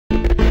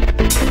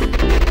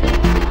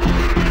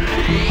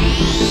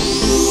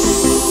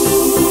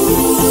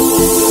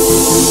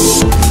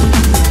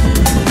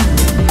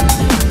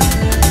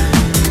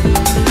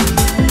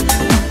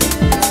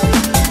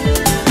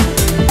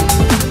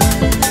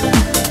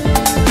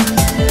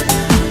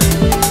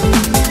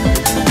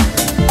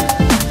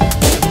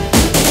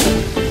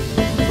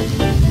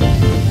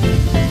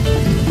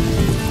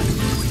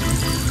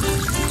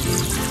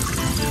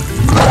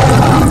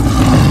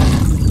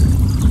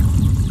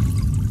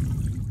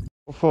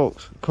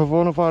Folks,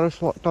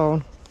 coronavirus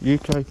lockdown,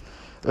 UK,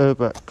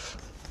 Urbex.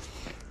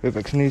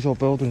 Urbex needs all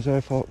buildings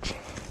there, folks.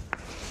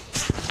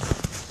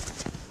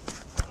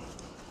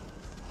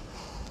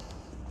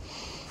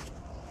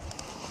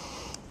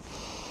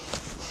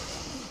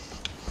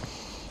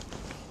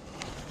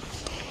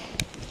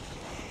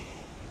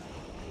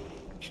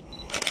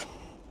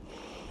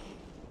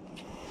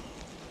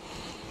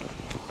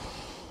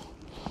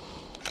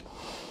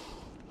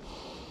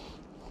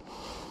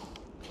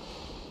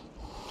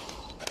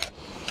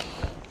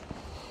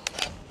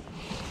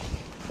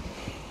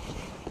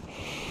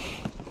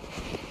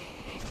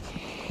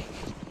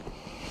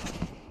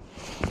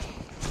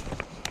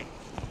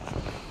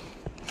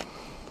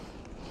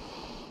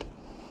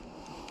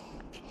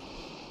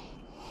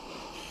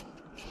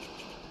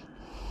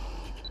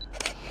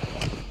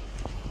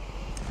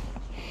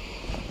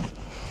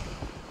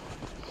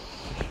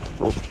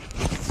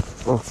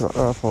 Look at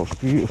that, folks,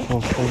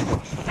 beautiful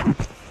progress.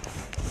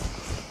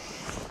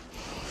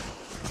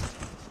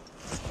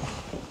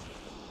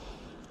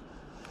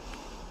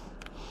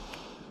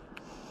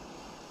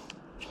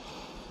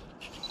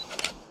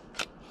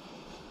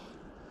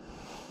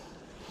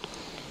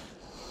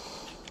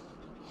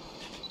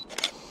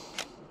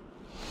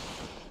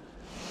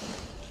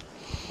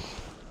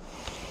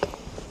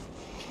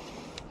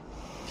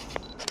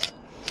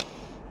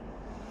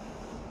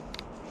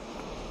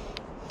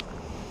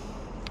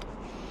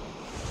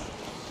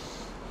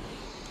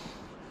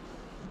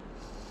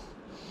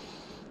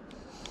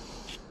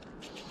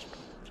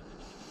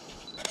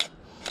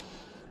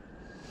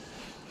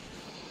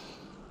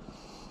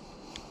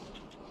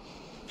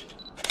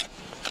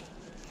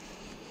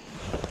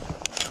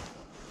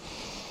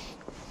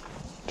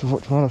 To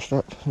watch my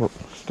steps, look,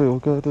 steel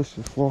girders,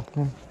 just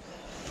walking.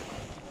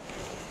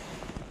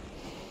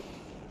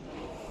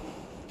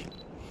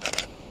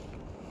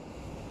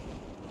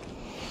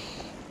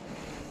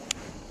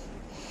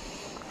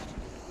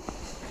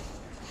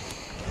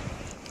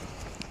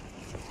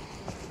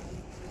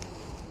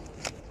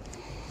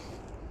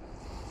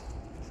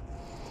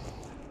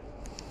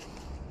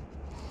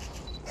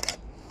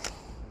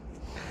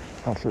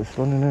 Absolutely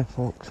stunning here,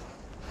 folks.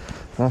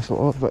 Nice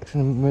little Urbex in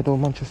the middle of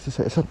Manchester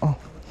city centre.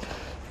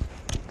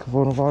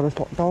 Coronavirus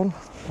lockdown.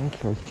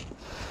 Thank you.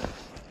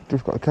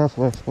 Just got to be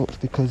careful here, folks,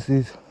 because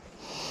these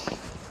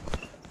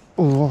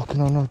all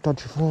walking on a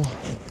dodgy floor.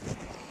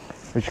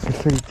 As you can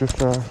see, just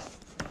the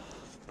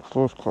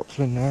floor's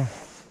collapsing in there.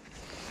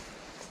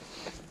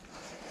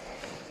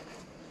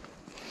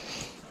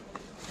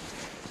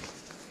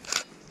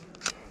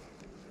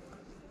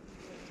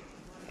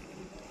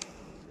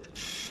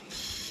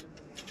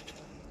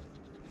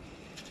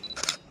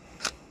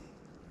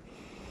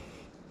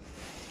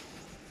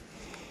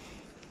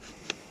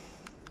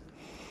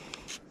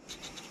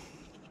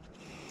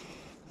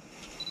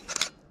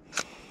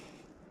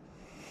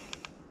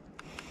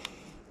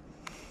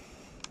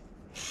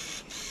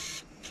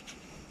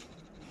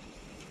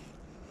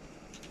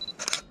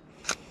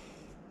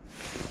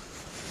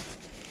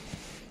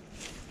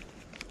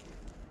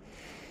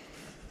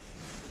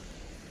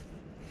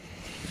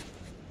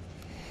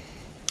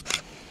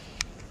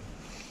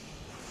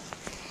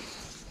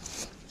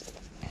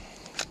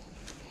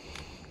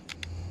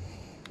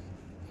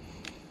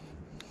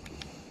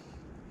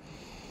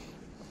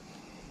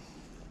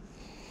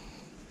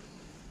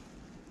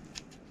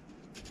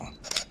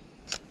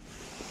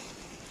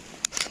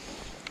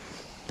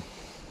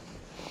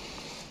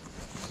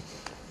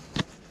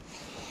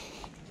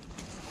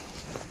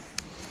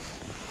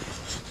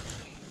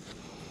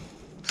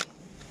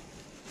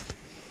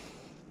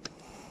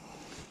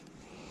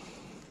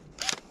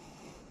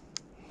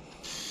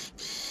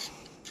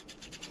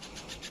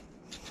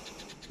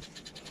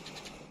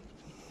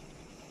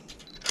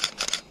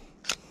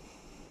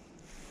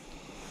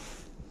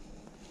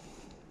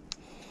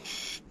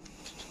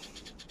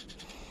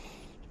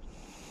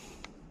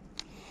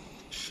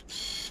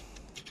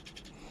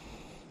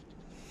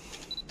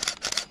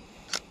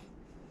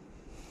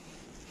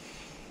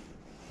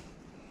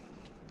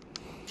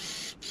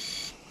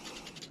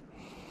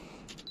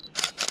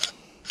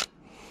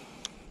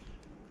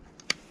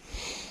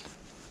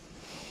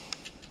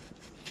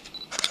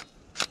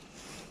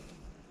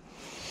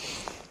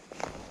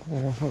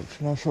 Yeah, folks,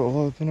 nice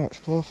little urban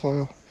explore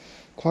file.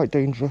 Quite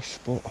dangerous,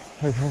 but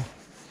hey ho,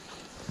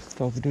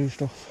 gotta be doing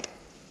stuff.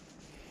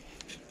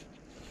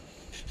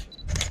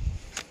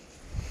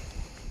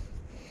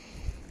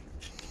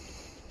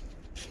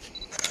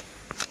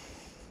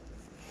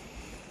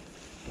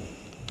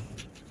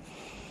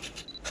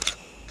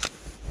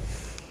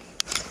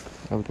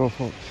 There we go,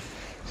 folks.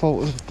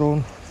 Photos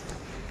done.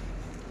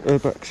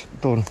 Urbex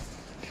done.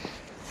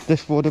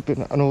 This would have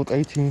been an old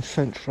 18th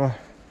century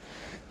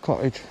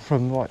cottage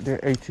from like the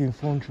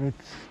 1800s.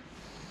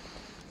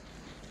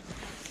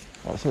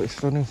 Absolutely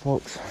stunning,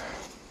 folks.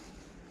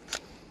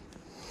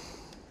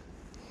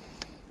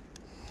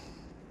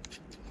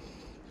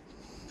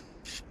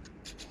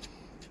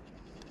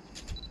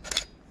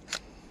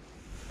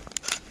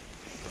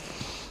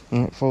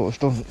 And photos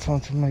done,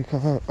 time to make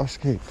a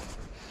escape.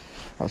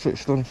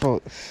 Absolutely stunning,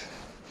 folks.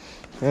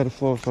 Yeah, the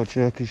floor's so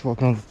jerky, just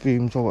walking on the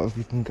beams or whatever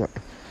you can get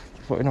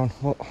your footing on,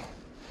 but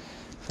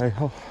hey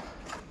ho.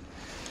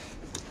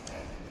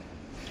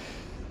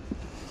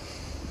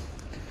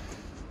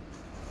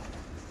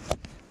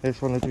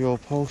 Here's one of the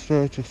old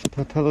poster, just the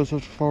propellers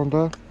I've found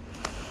there.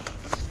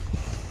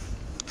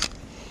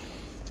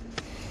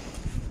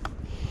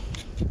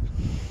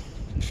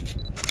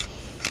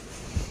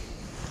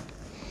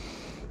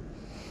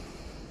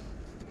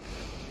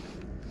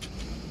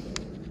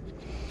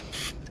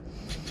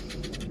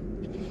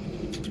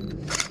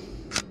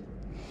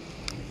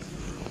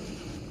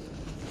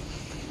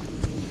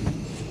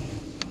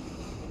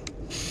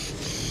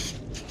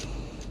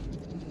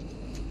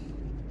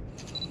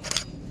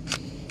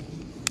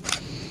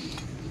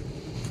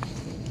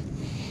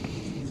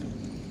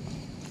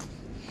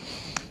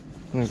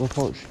 There you go,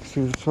 folks, you can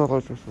see the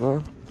trailer just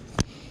there.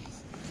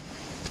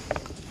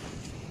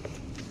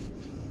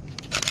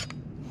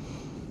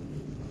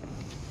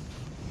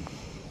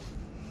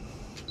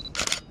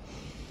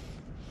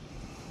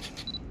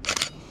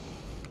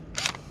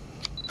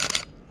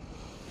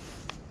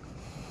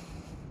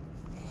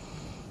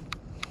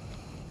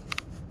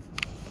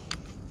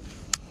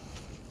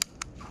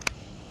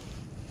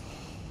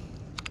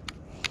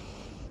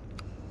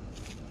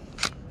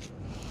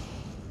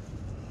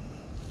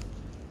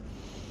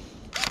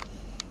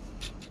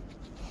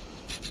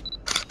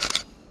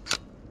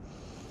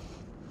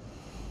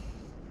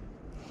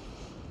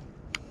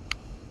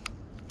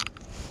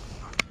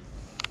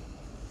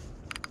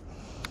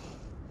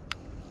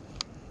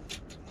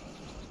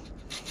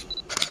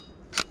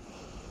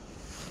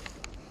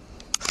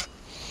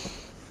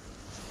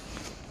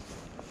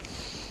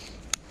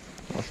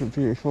 That's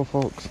beautiful,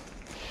 folks.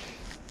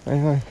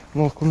 Anyway,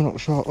 more coming up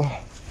shortly.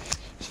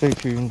 Stay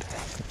tuned.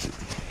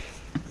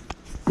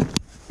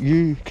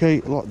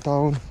 UK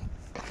lockdown,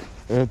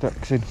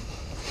 Urbex in.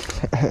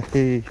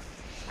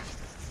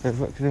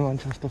 Urbex in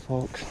Manchester,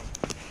 folks.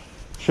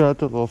 Share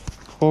the love.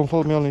 Go and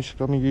follow me on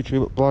Instagram and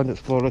YouTube at Blind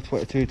Explorer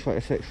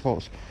 2226,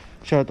 folks.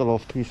 Share the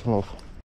love. Peace and love.